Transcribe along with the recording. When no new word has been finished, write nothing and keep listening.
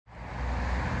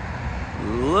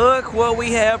Look what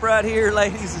we have right here,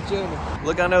 ladies and gentlemen.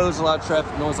 Look, I know there's a lot of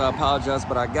traffic noise. I apologize,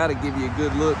 but I got to give you a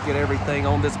good look at everything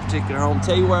on this particular home.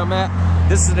 Tell you where I'm at.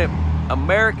 This is at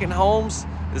American Homes.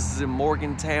 This is in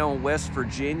Morgantown, West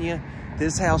Virginia.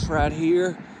 This house right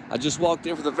here, I just walked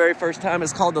in for the very first time.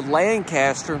 It's called the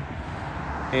Lancaster,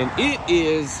 and it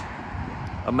is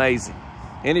amazing.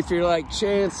 And if you're like,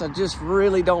 Chance, I just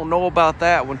really don't know about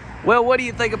that one. Well, what do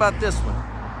you think about this one?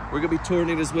 We're gonna be touring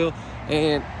it as well.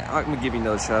 And I'm gonna give you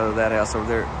another shot of that house over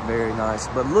there. Very nice.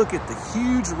 But look at the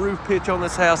huge roof pitch on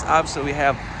this house. Obviously, we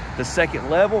have the second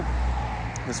level.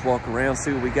 Let's walk around,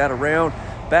 see what we got around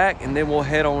back, and then we'll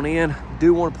head on in.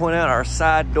 Do want to point out our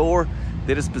side door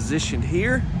that is positioned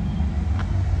here.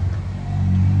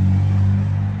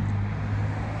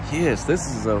 Yes, this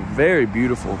is a very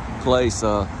beautiful place.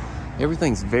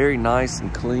 Everything's very nice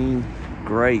and clean.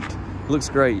 Great. Looks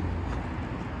great.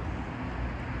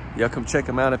 Y'all come check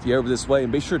them out if you're over this way,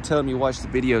 and be sure to tell them you watch the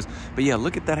videos. But yeah,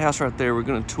 look at that house right there. We're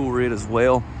going to tour it as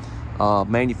well.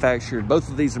 Manufactured. Both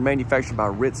of these are manufactured by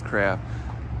Ritz Craft.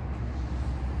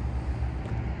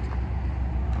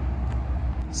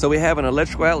 So we have an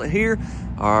electrical outlet here.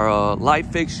 Our light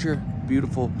fixture.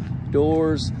 Beautiful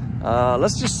doors.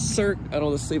 Let's just search.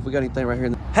 Let's see if we got anything right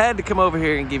here. Had to come over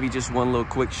here and give you just one little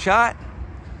quick shot.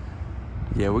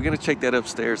 Yeah, we're going to check that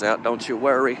upstairs out. Don't you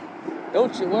worry.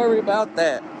 Don't you worry about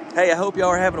that. Hey, I hope y'all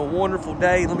are having a wonderful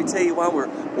day. Let me tell you, while we're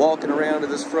walking around to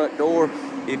this front door,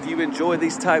 if you enjoy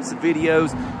these types of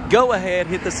videos, go ahead,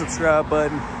 hit the subscribe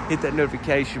button, hit that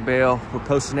notification bell. We're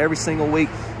posting every single week.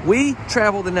 We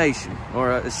travel the nation,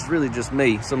 or it's really just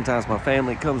me. Sometimes my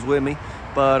family comes with me.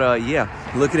 But yeah,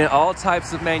 looking at all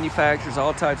types of manufacturers,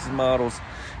 all types of models.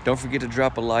 Don't forget to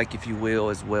drop a like if you will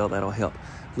as well. That'll help.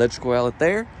 Electrical outlet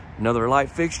there. Another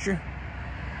light fixture.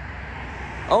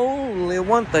 Only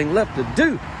one thing left to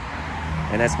do,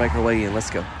 and that's make our way in. Let's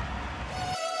go.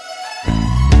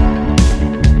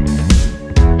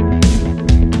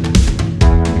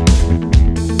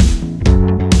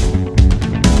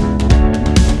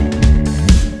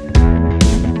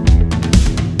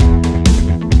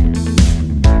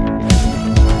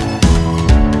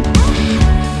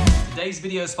 Today's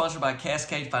video is sponsored by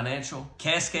Cascade Financial.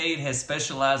 Cascade has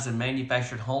specialized in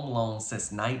manufactured home loans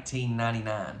since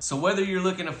 1999. So whether you're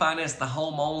looking to finance the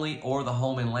home only or the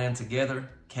home and land together,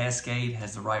 Cascade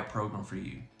has the right program for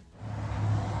you.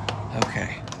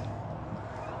 Okay.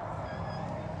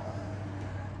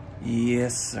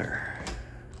 Yes, sir.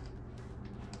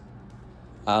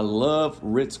 I love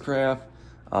Ritz Craft.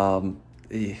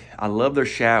 I love their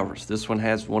showers. This one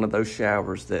has one of those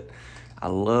showers that I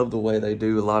love the way they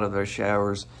do a lot of their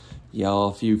showers.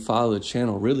 Y'all, if you follow the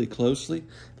channel really closely,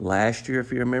 last year,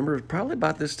 if you remember, probably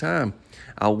about this time,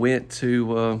 I went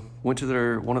to one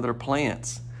of their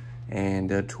plants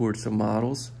and toured some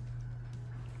models.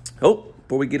 Oh,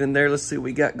 before we get in there, let's see what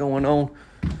we got going on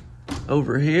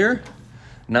over here.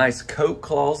 Nice coat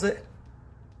closet.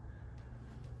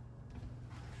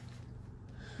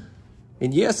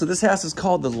 And yeah, so this house is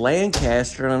called the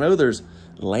Lancaster, and I know there's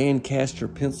Lancaster,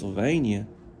 Pennsylvania,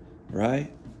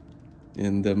 right?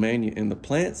 And the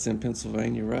plant's in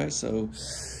Pennsylvania, right? So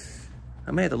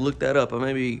I may have to look that up. I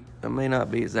may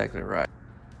not be exactly right.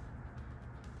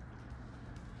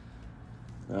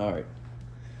 All right.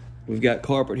 We've got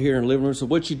carpet here in the living room. So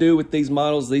what you do with these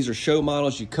models, these are show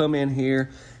models. You come in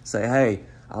here, say, hey,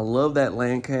 I love that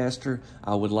Lancaster.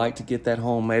 I would like to get that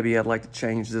home. Maybe I'd like to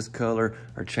change this color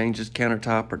or change this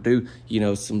countertop or do, you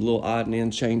know, some little odd and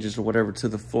end changes or whatever to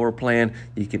the floor plan.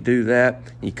 You could do that.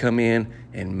 You come in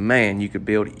and man, you could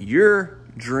build your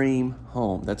dream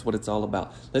home. That's what it's all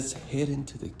about. Let's head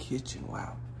into the kitchen.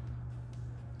 Wow.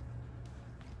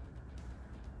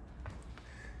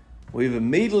 We've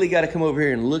immediately got to come over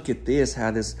here and look at this,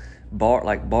 how this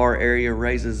bar area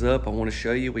raises up. I want to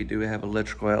show you. We do have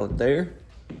electrical outlet there.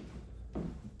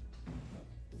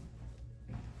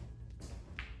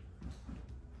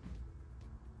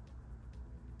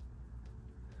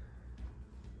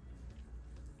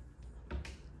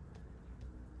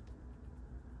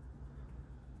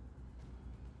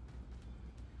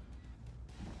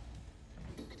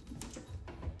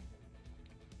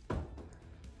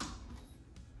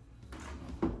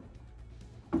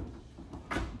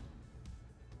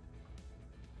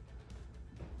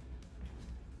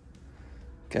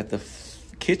 Got the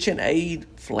KitchenAid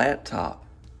flat top.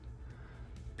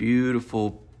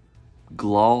 Beautiful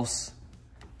gloss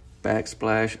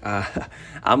backsplash.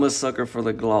 I'm a sucker for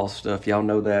the gloss stuff. Y'all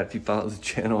know that if you follow the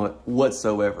channel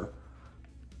whatsoever.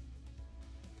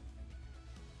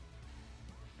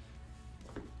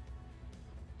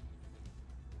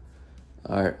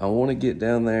 All right, I want to get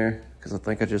down there because I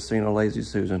think I just seen a Lazy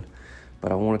Susan.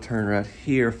 but I want to turn right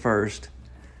here first.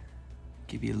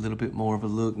 Give you a little bit more of a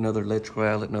look. Another electrical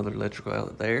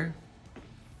outlet there.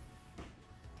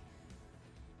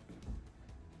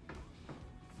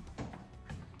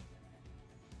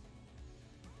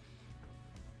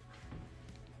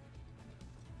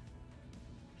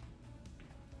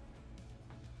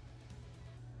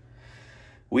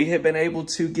 We have been able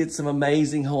to get some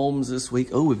amazing homes this week.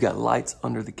 Oh, we've got lights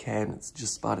under the cabinets.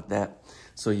 Just spotted that.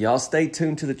 So y'all stay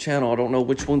tuned to the channel. I don't know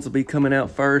which ones will be coming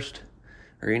out first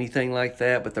or anything like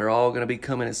that, but they're all going to be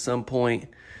coming at some point.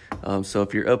 So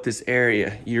if you're up this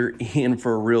area, you're in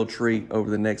for a real treat over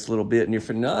the next little bit. And if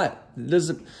you're not, it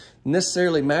doesn't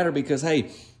necessarily matter because,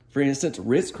 hey, for instance,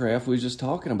 Ritz Craft, we were just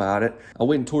talking about it. I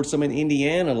went and toured some in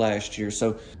Indiana last year.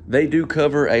 So they do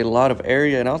cover a lot of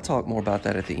area, and I'll talk more about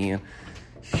that at the end.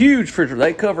 Huge refrigerator.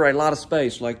 They cover a lot of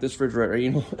space, like this refrigerator.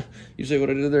 You know, you see what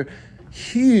I did there?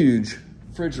 Huge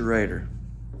refrigerator.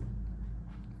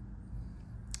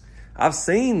 I've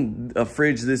seen a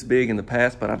fridge this big in the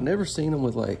past, but I've never seen them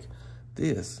with like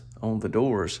this on the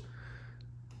doors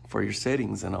for your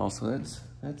settings and all. So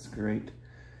that's great.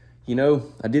 You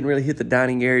know, I didn't really hit the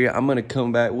dining area. I'm gonna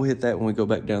come back. We'll hit that when we go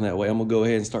back down that way. I'm gonna go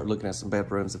ahead and start looking at some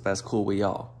bedrooms if that's cool with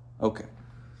y'all. Okay.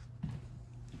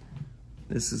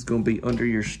 This is gonna be under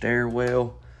your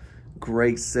stairwell.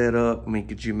 Great setup. I mean,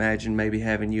 could you imagine maybe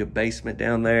having you a basement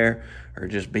down there or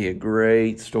just be a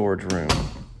great storage room?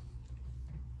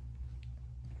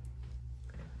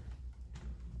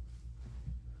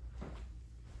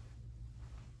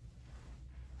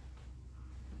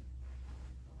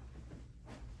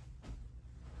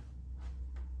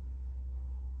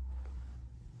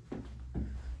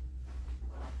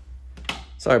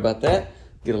 Sorry about that.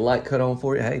 Get a light cut on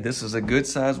for you. Hey, this is a good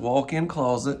size walk-in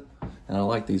closet. And I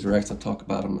like these racks. I've talked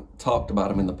about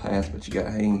them in the past, but you got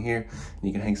hanging here and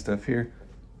you can hang stuff here.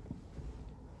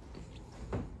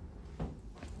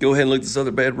 Go ahead and look at this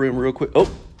other bedroom real quick.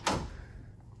 Oh.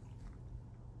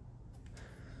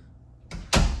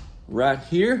 Right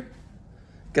here.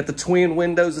 Got the twin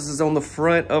windows. This is on the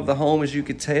front of the home, as you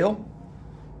can tell.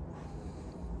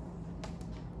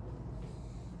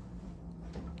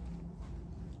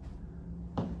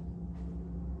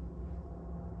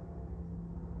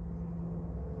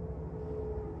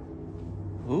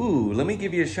 Ooh, let me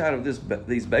give you a shot of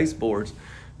these baseboards.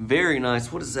 Very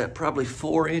nice. What is that? Probably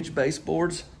 4-inch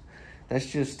baseboards. That's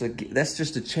just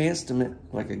a chance to,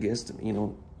 like a guesstimate, you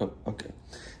know. Oh, okay.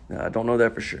 No, I don't know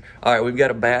that for sure. All right, we've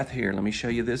got a bath here. Let me show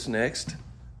you this next.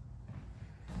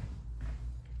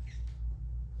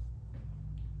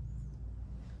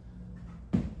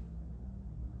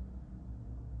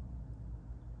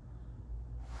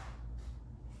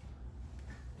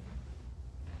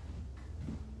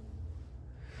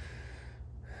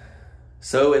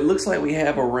 So it looks like we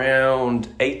have around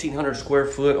 1,800 square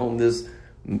foot on this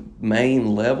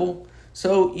main level.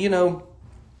 So, you know,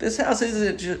 this house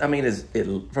isn't just, I mean,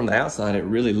 from the outside, it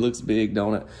really looks big,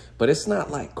 don't it? But it's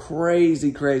not like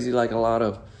crazy like a lot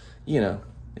of, you know,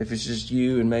 if it's just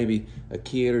you and maybe a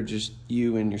kid or just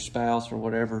you and your spouse or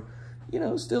whatever, you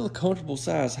know, still a comfortable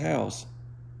size house.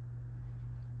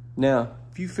 Now,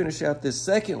 if you finish out this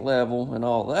second level and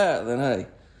all that, then hey,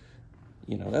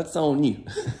 you know, that's on you.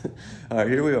 All right,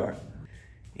 here we are.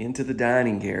 Into the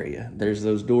dining area. There's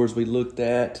those doors we looked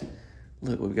at.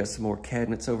 Look, we've got some more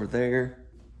cabinets over there.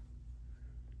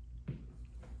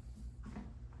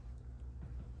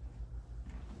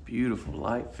 Beautiful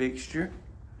light fixture.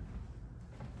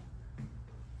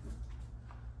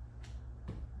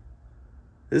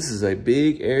 This is a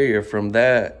big area. From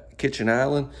that kitchen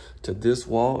island to this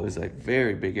wall is a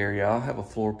very big area. I'll have a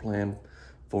floor plan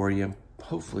for you.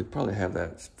 Hopefully, probably have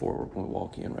that for when we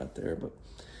walk in right there. But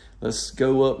let's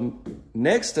go up.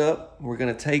 Next up, we're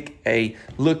going to take a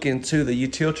look into the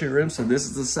utility room. So this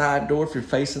is the side door. If you're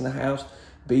facing the house,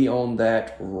 be on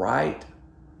that right.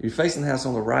 You're facing the house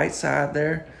on the right side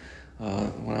there.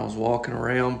 When I was walking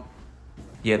around,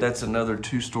 yeah, that's another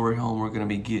 2-story home. We're going to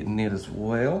be getting it as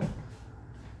well.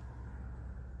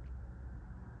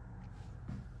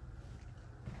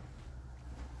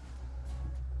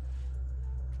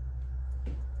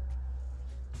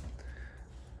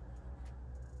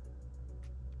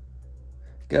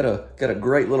 Got a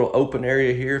great little open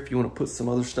area here if you want to put some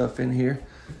other stuff in here.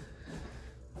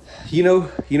 You know,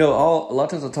 a lot of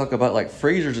times I talk about like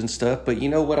freezers and stuff, but you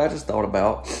know what I just thought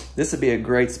about? This would be a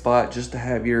great spot just to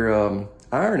have your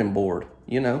ironing board,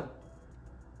 you know?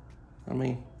 I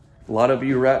mean, a lot of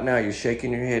you right now, you're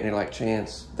shaking your head and you're like,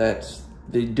 Chance, that's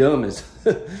the dumbest.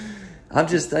 I'm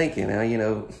just thinking now, you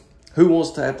know, who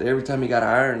wants to have to, every time you got to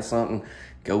iron something,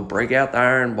 go break out the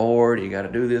iron board. You got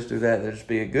to do this, do that. There'll just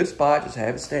be a good spot. Just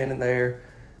have it standing there.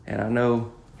 And I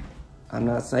know, I'm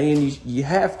not saying you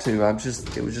have to.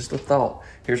 It was just a thought.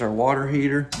 Here's our water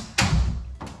heater.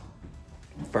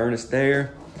 Furnace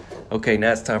there. Okay,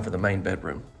 now it's time for the main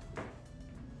bedroom.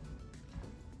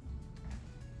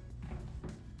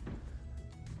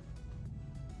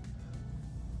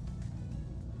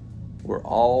 We're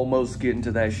almost getting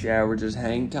to that shower. Just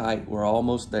hang tight. We're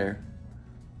almost there.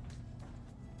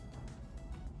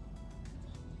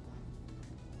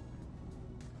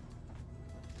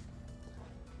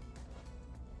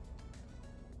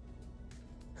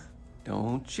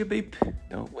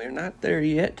 We're not there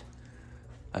yet.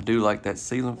 I do like that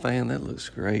ceiling fan. That looks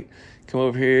great. Come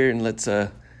over here and let's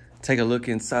take a look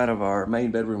inside of our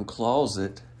main bedroom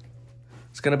closet.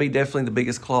 It's gonna be definitely the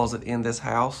biggest closet in this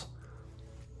house.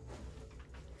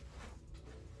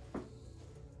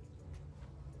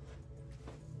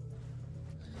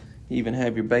 You even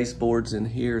have your baseboards in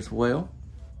here as well.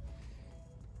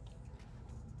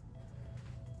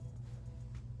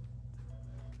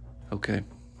 Okay.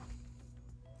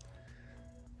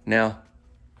 Now,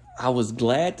 I was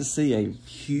glad to see a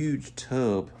huge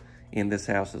tub in this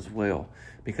house as well,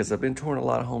 because I've been touring a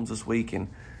lot of homes this week, and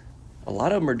a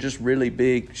lot of them are just really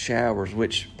big showers,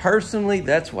 which personally,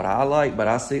 that's what I like, but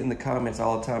I see it in the comments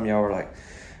all the time. Y'all are like,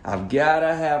 I've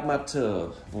gotta have my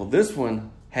tub. Well, this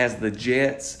one has the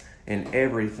jets and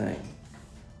everything.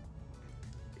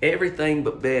 Everything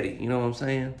but Betty, you know what I'm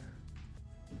saying?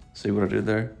 See what I did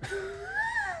there?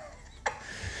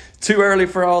 Too early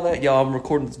for all that, y'all. I'm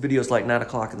recording this video. It's like 9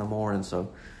 o'clock in the morning,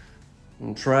 so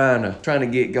I'm trying to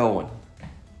get going.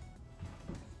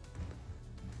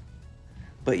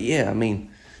 But yeah, I mean,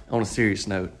 on a serious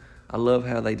note, I love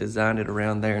how they designed it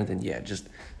around there. And then yeah,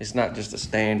 it's not just a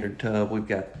standard tub. We've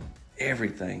got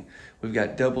everything. We've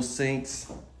got double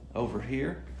sinks over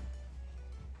here.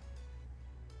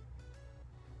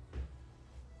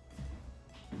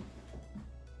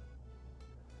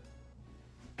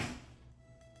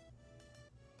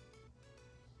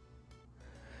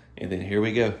 And then here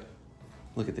we go.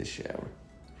 Look at this shower.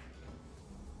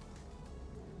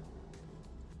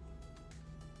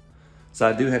 So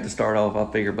I do have to start off,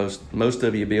 I figure most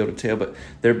of you will be able to tell, but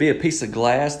there'll be a piece of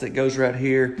glass that goes right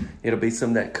here. It'll be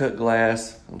some of that cut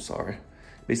glass. I'm sorry.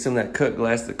 It'll be some of that cut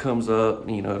glass that comes up,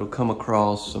 you know, it'll come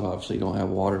across. So obviously you don't have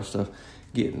water and stuff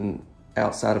getting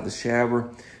outside of the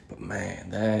shower. But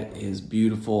man, that is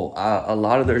beautiful. A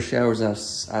lot of their showers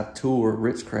I tour,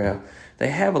 Ritz Craft, they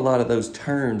have a lot of those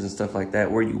turns and stuff like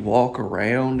that where you walk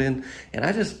around in. And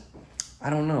I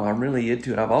don't know, I'm really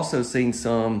into it. I've also seen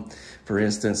some, for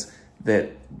instance,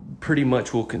 that pretty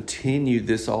much will continue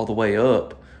this all the way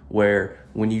up, where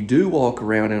when you do walk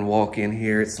around and walk in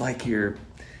here, it's like you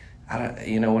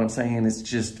know what I'm saying? It's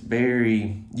just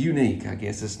very unique, I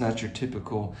guess. It's not your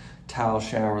typical tile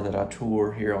shower that I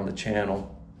tour here on the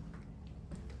channel.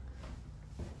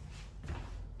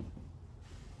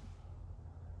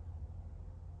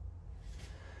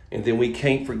 And then we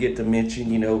can't forget to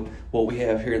mention, you know, what we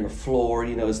have here in the floor.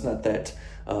 You know, it's not that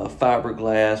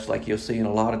fiberglass like you'll see in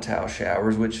a lot of tile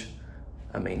showers, which,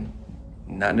 I mean,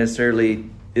 not necessarily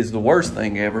is the worst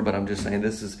thing ever, but I'm just saying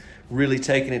this is really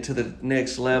taking it to the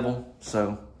next level.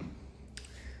 So,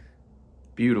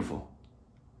 beautiful.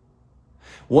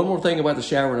 One more thing about the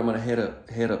shower, and I'm gonna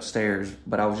head upstairs,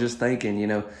 but I was just thinking, you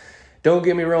know, don't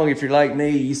get me wrong, if you're like me,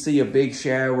 you see a big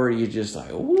shower, you're just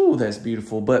like, ooh, that's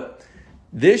beautiful. But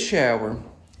this shower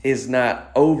is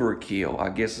not overkill, I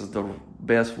guess is the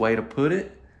best way to put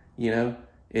it. You know,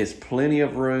 it's plenty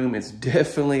of room. It's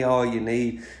definitely all you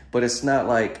need, but it's not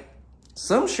like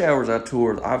some showers I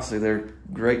toured. Obviously, they're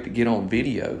great to get on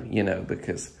video, you know,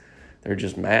 because they're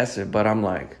just massive. But I'm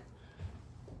like,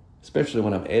 especially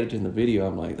when I'm editing the video,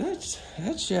 I'm like,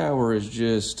 that shower is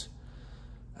just,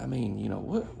 I mean, you know,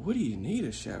 what do you need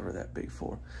a shower that big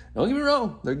for? Don't get me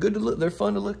wrong. They're good to look. They're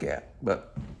fun to look at,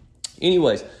 but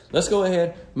anyways, let's go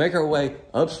ahead, make our way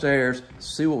upstairs,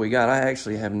 see what we got. I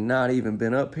actually have not even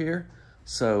been up here,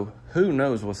 so who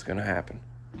knows what's gonna happen.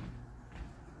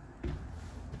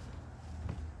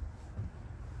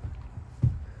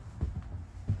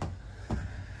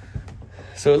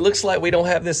 So it looks like we don't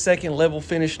have this second level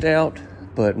finished out,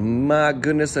 but my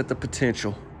goodness at the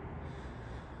potential.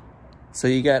 So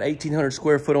you got 1,800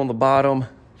 square foot on the bottom,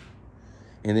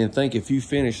 and then think if you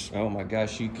finish, oh my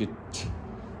gosh, you could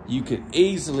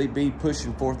easily be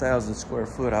pushing 4,000 square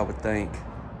foot, I would think.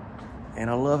 And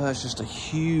I love how it's just a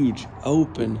huge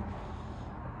open.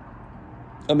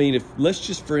 I mean, let's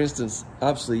just, for instance,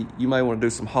 obviously you might want to do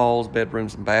some halls,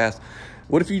 bedrooms, and baths.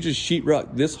 What if you just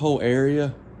sheetrock this whole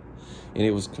area and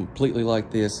it was completely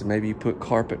like this, and maybe you put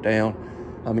carpet down,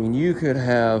 I mean, you could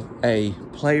have a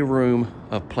playroom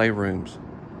of playrooms.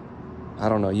 I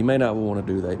don't know. You may not want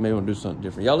to do that. You may want to do something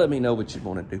different. Y'all let me know what you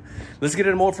want to do. Let's get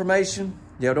into more information.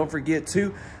 Y'all don't forget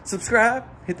to subscribe,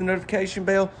 hit the notification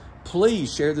bell.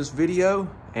 Please share this video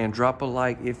and drop a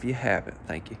like if you haven't.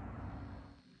 Thank you.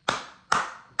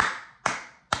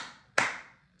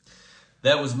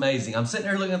 That was amazing. I'm sitting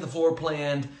there looking at the floor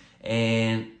plan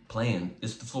and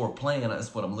it's the floor plan.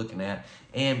 That's what I'm looking at.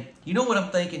 And you know what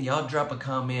I'm thinking? Y'all drop a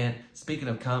comment. Speaking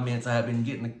of comments, I have been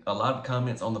getting a lot of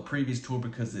comments on the previous tour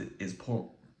because it is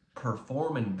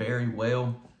performing very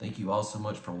well. Thank you all so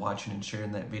much for watching and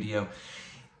sharing that video.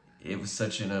 It was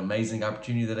such an amazing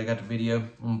opportunity that I got the video.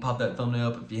 I'm gonna pop that thumbnail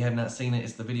up. If you have not seen it,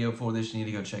 it's the video for this. You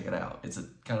need to go check it out. It's a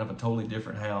kind of a totally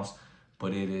different house,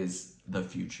 but it is the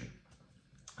future.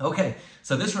 Okay,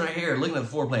 so this right here, looking at the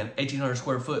floor plan, 1,800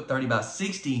 square foot, 30 by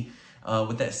 60,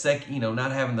 with that second,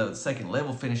 not having the second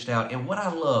level finished out. And what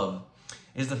I love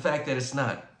is the fact that it's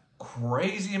not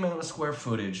crazy amount of square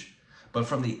footage, but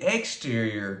from the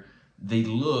exterior, the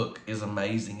look is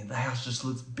amazing. And the house just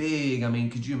looks big. I mean,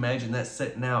 could you imagine that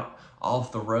sitting out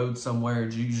off the road somewhere?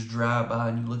 You just drive by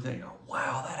and you look at it and go,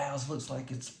 wow, that house looks like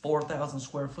it's 4,000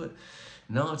 square foot.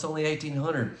 No, it's only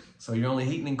 1,800. So you're only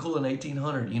heating and cooling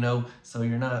 1,800, so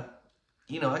you're not,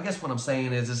 I guess what I'm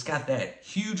saying is it's got that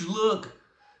huge look,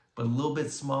 but a little bit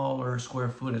smaller square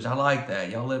footage. I like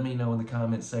that. Y'all let me know in the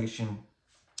comment section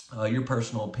your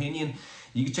personal opinion.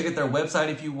 You can check out their website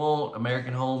if you want,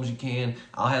 American Homes, you can.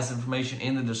 I'll have some information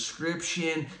in the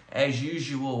description. As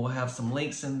usual, we'll have some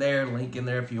links in there. Link in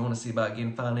there if you want to see about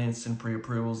getting financing,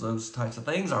 pre-approvals, those types of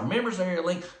things. Our members area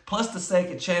link, plus the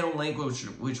second channel link,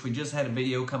 which we just had a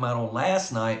video come out on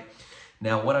last night.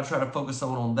 Now, what I try to focus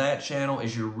on that channel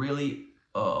is your really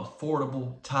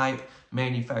affordable type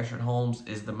manufactured homes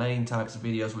is the main types of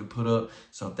videos we put up.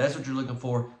 So if that's what you're looking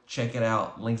for, check it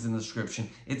out. Links in the description.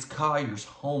 It's Collier's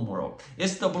Homeworld.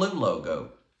 It's the blue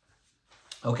logo.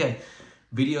 Okay,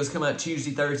 videos come out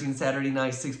Tuesday, Thursday, and Saturday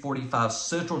night, 6:45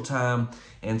 Central Time.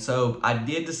 And so I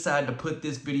did decide to put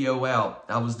this video out.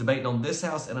 I was debating on this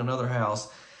house and another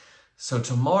house. So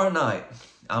tomorrow night,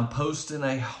 I'm posting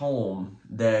a home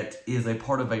that is a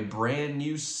part of a brand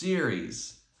new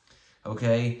series.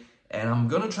 Okay, and I'm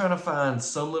going to try to find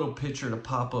some little picture to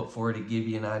pop up for it to give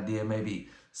you an idea, maybe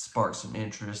spark some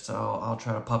interest. So I'll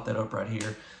try to pop that up right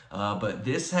here. But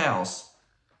this house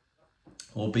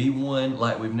will be one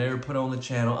like we've never put on the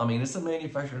channel. I mean, it's a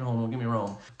manufactured home, don't get me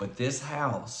wrong, but this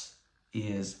house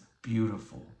is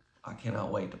beautiful. I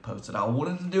cannot wait to post it. I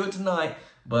wanted to do it tonight,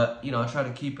 but I try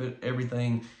to keep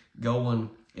everything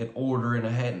going in order, and I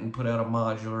hadn't put out a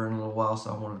modular in a little while,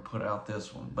 so I wanted to put out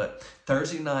this one. But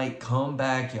Thursday night, come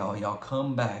back, y'all. Y'all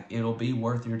come back. It'll be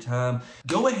worth your time.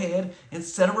 Go ahead and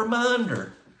set a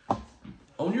reminder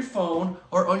on your phone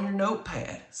or on your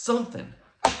notepad. Something.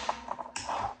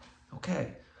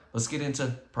 Okay, let's get into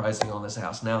pricing on this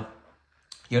house. Now,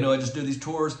 I just do these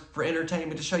tours for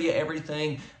entertainment to show you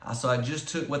everything. So I just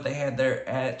took what they had there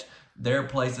at their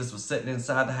place. This was sitting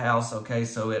inside the house, okay?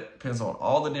 So it depends on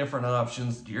all the different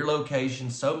options, your location,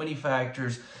 so many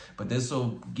factors, but this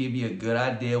will give you a good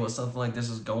idea what something like this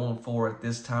is going for at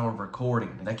this time of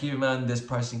recording. Now keep in mind, this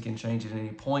pricing can change at any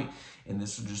point, and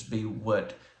this will just be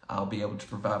what I'll be able to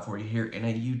provide for you here in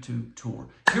a YouTube tour.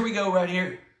 Here we go right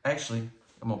here. Actually,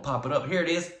 I'm gonna pop it up. Here it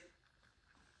is.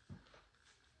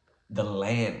 The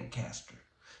Lancaster.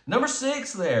 Number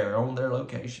 6 there on their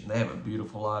location. They have a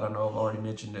beautiful lot. I know I've already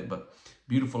mentioned it, but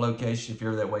beautiful location. If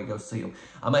you're that way, go see them.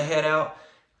 I'm going to head out.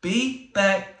 Be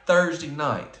back Thursday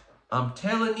night. I'm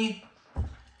telling you,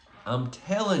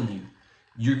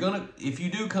 you're going to, if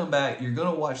you do come back, you're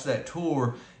going to watch that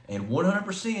tour, and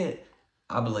 100%,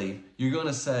 I believe, you're going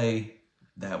to say,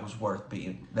 that was worth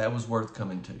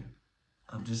coming to.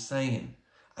 I'm just saying.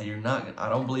 I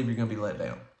don't believe you're going to be let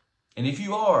down. And if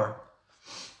you are,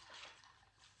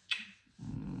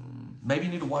 maybe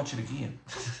you need to watch it again.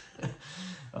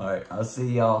 All right, I'll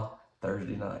see y'all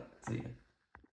Thursday night. See ya.